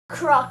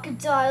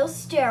Crocodiles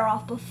stare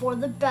off before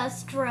the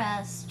best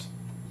rest.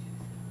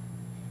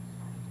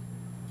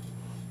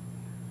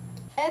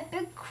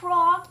 Epic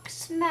croc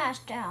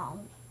smashdown.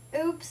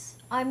 Oops,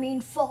 I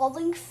mean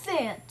falling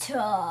phantoms.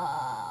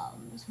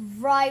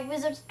 Right,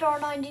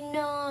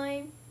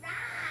 wizardstar99?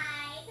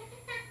 Right.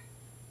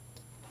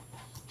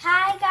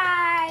 Hi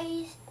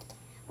guys.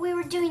 We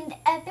were doing the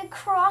epic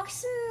croc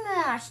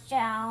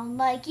smashdown,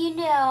 like you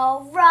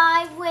know,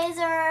 right,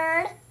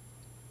 wizard?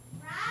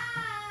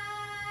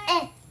 Right.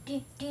 And Oh, I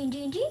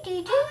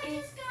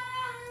just got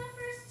out in the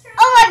first try.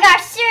 oh my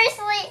gosh,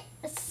 seriously?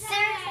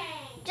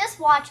 Dang. Just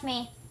watch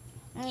me.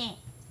 And then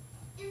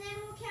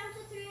we'll count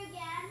to 3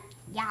 again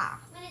Yeah.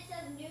 when it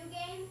says new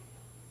game.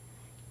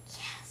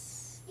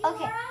 Yes. Elora,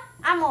 Okay.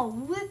 I'm gonna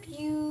whip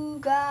you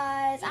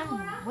guys. I'm Elora,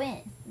 gonna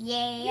win. You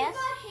Yes.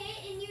 got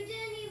hit and you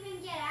didn't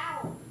even get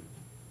out.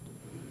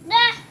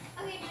 Nah.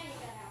 Okay, now you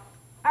got out.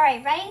 All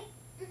right, ready?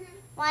 Mm-hmm.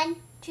 1,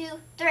 2,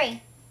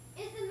 3.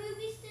 Is the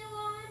movie still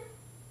on?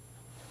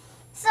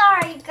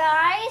 Sorry,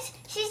 guys.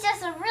 She's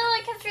just a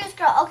really confused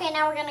girl. Okay,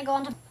 now we're gonna go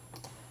into.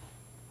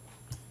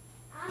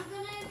 I'm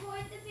gonna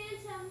avoid the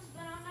phantoms,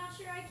 but I'm not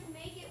sure I can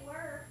make it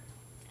work.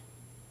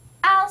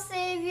 I'll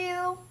save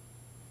you.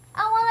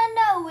 I wanna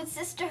know what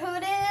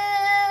sisterhood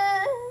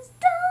is.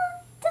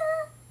 Dun,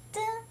 dun,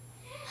 dun.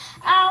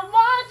 I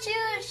want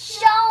you to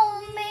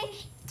show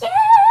me. Yeah.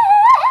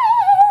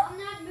 I'm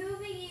not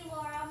moving,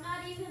 Elora. I'm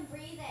not even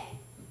breathing.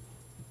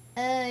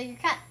 You're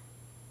kind.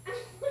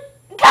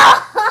 Go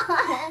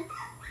on.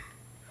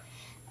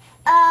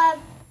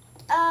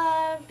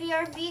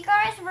 BRB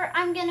guys,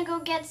 I'm gonna go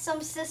get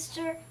some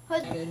sisterhood.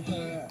 1,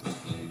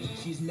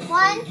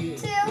 2,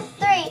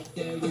 3.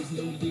 There is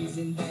no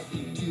reason that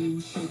you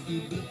two should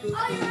be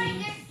Oh, you're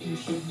right there. You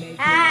should make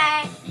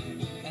Hi.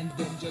 and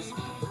then just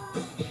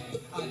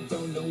I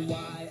don't know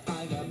why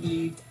I got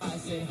bleeped. I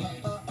say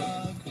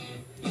hug.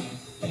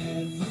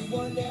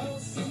 Everyone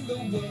else in the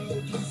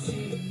world can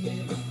see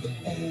it.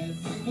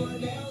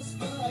 Everyone else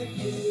but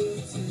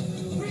you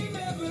too.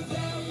 Remember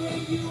that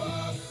when you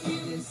are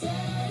feeling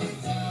sad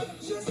and down,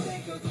 just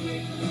take a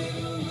quick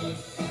little look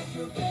at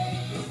your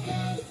bank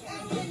account.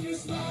 And when your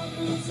smile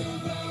moves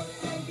around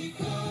and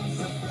becomes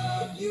a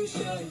frown, you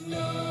should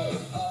know.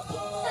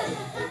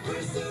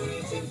 We're still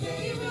reaching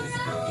famous.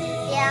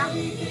 Yeah.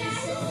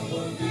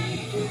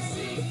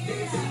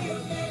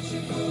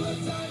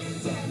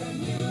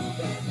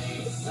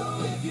 So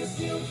if you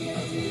still can't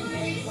hear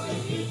me,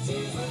 wipe your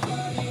tears with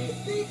honey,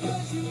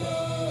 because you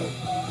know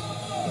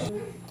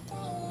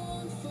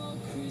for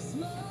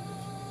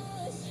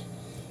Christmas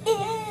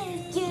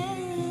It's you.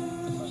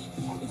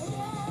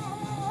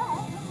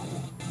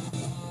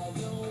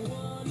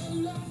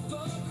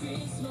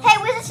 Hey,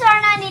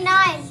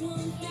 wizardstar99.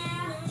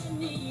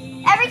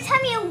 Every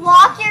time you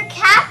walk, your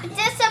cap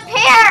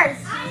disappears.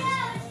 I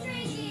know, it's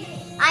tricky.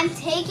 I'm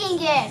taking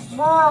it. You're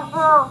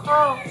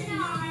not.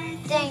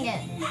 Dang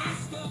it.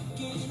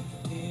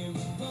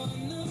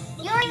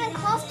 You weren't even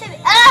close to me.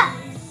 Ah!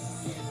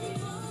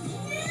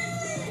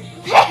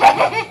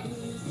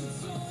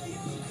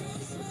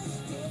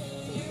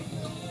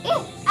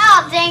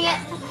 Oh, dang it.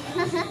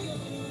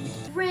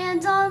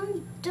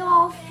 Random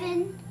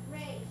dolphin.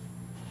 Race.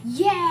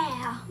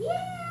 Yeah.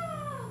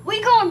 Yeah.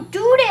 We gonna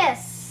do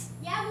this.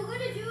 Yeah, we're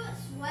gonna do it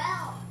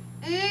swell.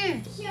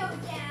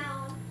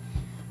 Showdown.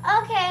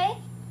 Okay.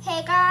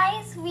 Hey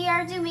guys, we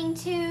are doing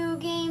 2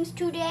 games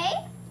today.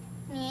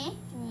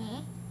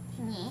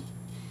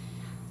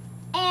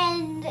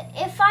 And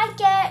if I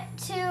get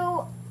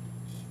to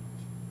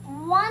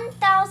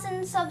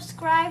 1,000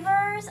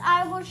 subscribers,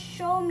 I will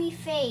show me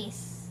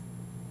face.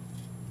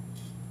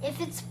 If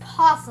it's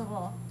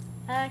possible.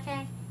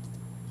 Okay.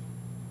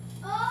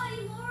 Oh,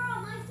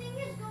 Elora, my thing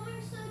is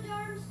going so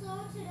darn slow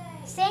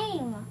today.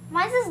 Same.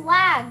 Mine's is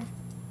lagged.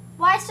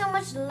 Why so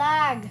much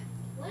lag?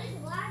 What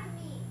does lag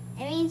mean?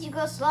 It means you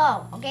go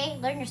slow, okay?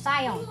 Learn your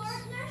science. Elora,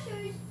 can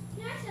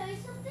I tell you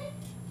something?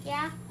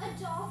 Yeah?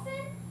 A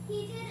dolphin,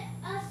 he did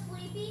a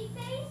sleepy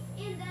face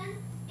and then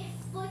it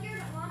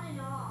flickered on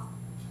and off.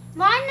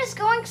 Mine is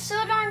going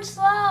so darn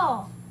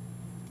slow.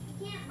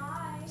 You can't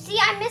lie. See,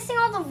 I'm missing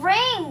all the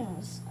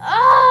rings.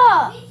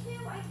 Oh! Me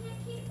too, I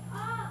can't keep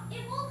up.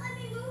 It won't let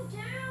me move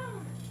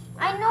down.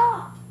 I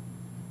know.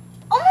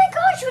 Oh my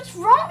gosh, what's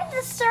wrong with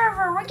this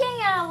server? We're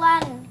getting out of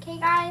Latin. Okay,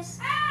 guys?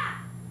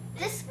 Ah!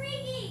 This This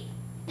freaky.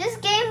 this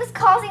game is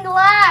causing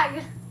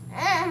lag.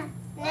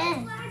 What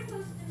is lag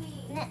supposed to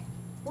mean?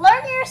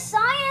 Learn your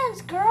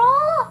science,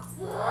 girl.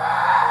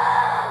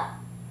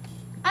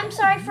 I'm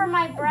sorry for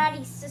my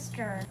bratty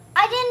sister.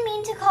 I didn't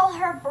mean to call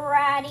her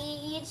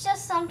bratty. It's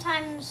just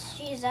sometimes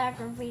she's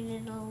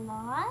aggravated a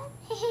lot.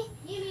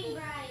 You mean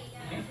bratty,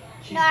 don't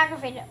you? No,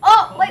 aggravated.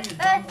 Oh, wait.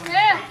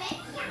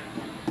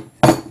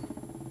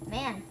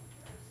 Man.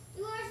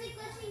 Elora's it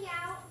glitching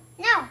out?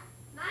 No.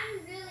 Mine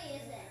really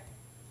isn't.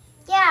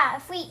 Yeah,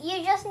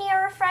 you just need to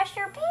refresh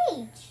your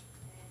page.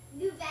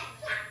 You bet.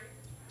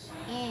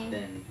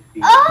 then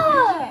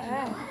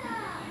Oh!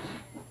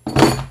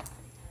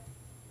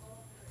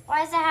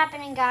 Why is that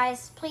happening,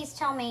 guys? Please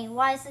tell me.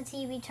 Why is the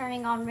TV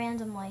turning on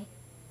randomly?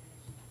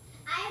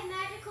 have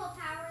magical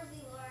powers,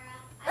 Elora.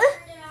 I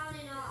turned it on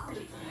and off.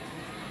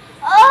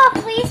 Oh,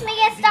 please make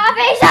it stop,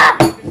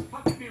 Asia! This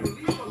puppy be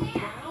released on the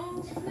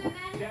ground? It's my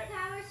magic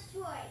powers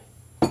choice.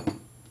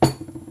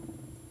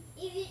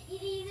 It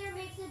either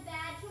makes a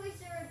bad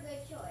choice or a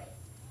good choice.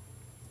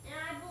 And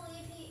I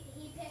believe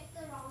he picked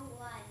the wrong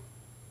one.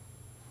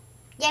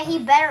 Yeah, he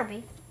better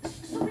be.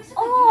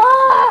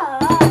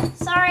 Oh,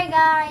 sorry,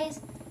 guys.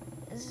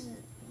 This is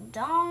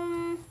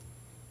dumb.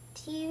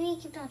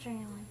 TV, keep on turning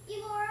on.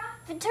 Elora,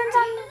 If it turns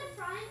are you on. in the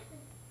front?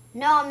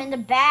 No, I'm in the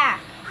back.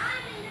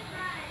 I'm in the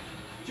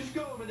front. Just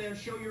go over there,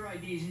 show your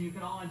IDs, and you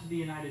can all enter the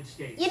United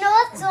States. You know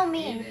what's so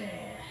mean?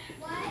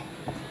 What?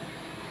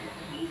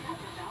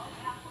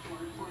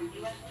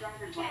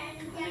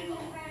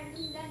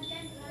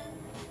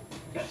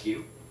 That's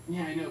you?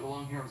 Yeah, I know. The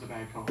long hair was a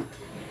bad call.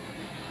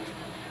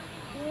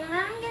 And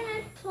I'm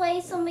gonna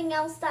play something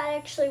else that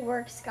actually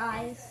works,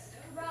 guys.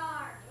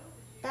 Roar.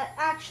 That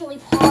actually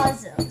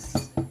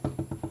pauses.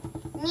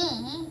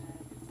 Me,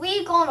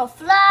 we gonna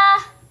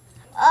fly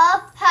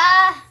up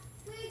high.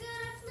 We're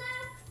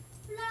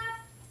gonna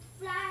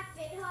flap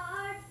it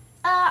hard.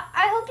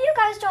 I hope you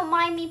guys don't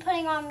mind me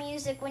putting on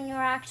music when you're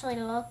actually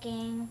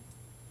looking.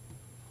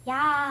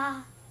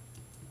 Yeah.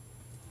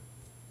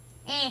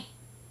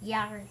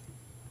 Yeah.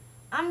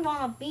 I'm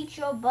gonna beat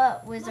your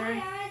butt, wizard.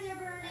 My eyes are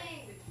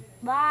burning.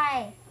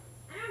 Bye.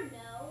 I don't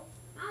know.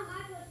 How am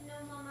I supposed to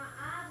know when my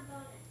eyes are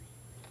burning?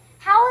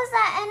 How is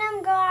that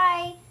NM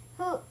guy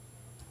who...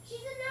 She's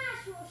a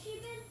natural.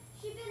 She's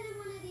been in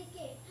one of these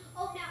games.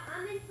 Oh, now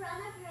I'm in front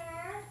of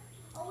her.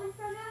 Oh, in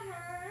front of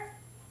her.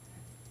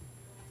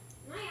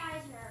 My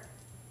eyes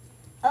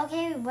hurt.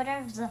 Okay,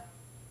 whatever.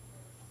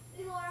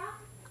 Elora,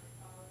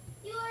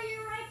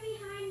 you're right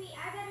behind me.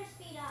 I better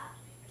speed up.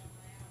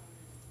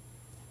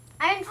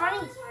 I'm in front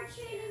All of this hard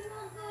training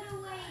won't go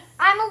to waste.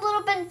 I'm a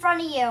little bit in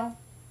front of you.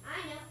 I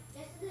know,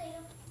 just a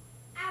little.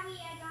 Owie,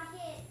 I got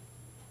hit.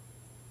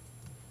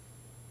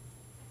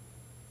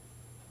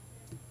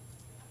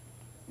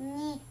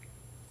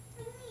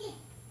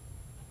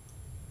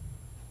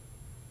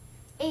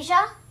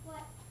 Asia, What?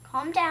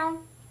 calm down.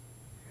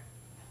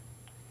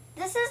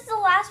 This is the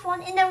last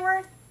one, and then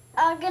we're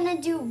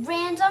gonna do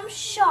random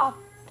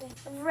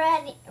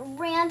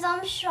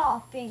random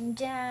shopping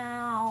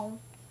down.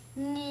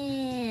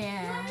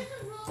 Yeah. What are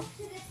the rules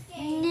to this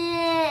game?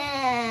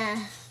 Yeah.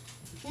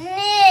 What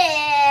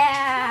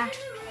Yeah. are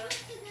the rules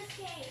to this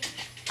game?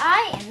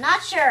 I am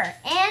not sure.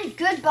 And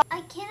goodbye.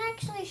 I can't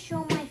actually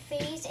show my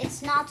face.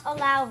 It's not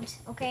allowed.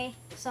 Okay,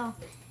 so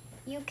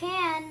you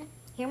can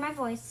hear my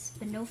voice,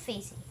 but no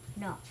facey.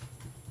 No.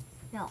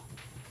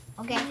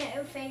 Okay.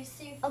 No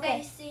facey.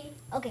 Okay. Facey.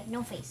 Okay.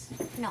 No face.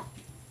 No. All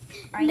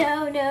right.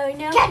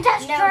 No. Can't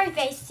touch no her.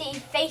 facey.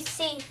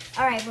 Facey.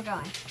 All right. We're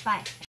going.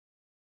 Bye.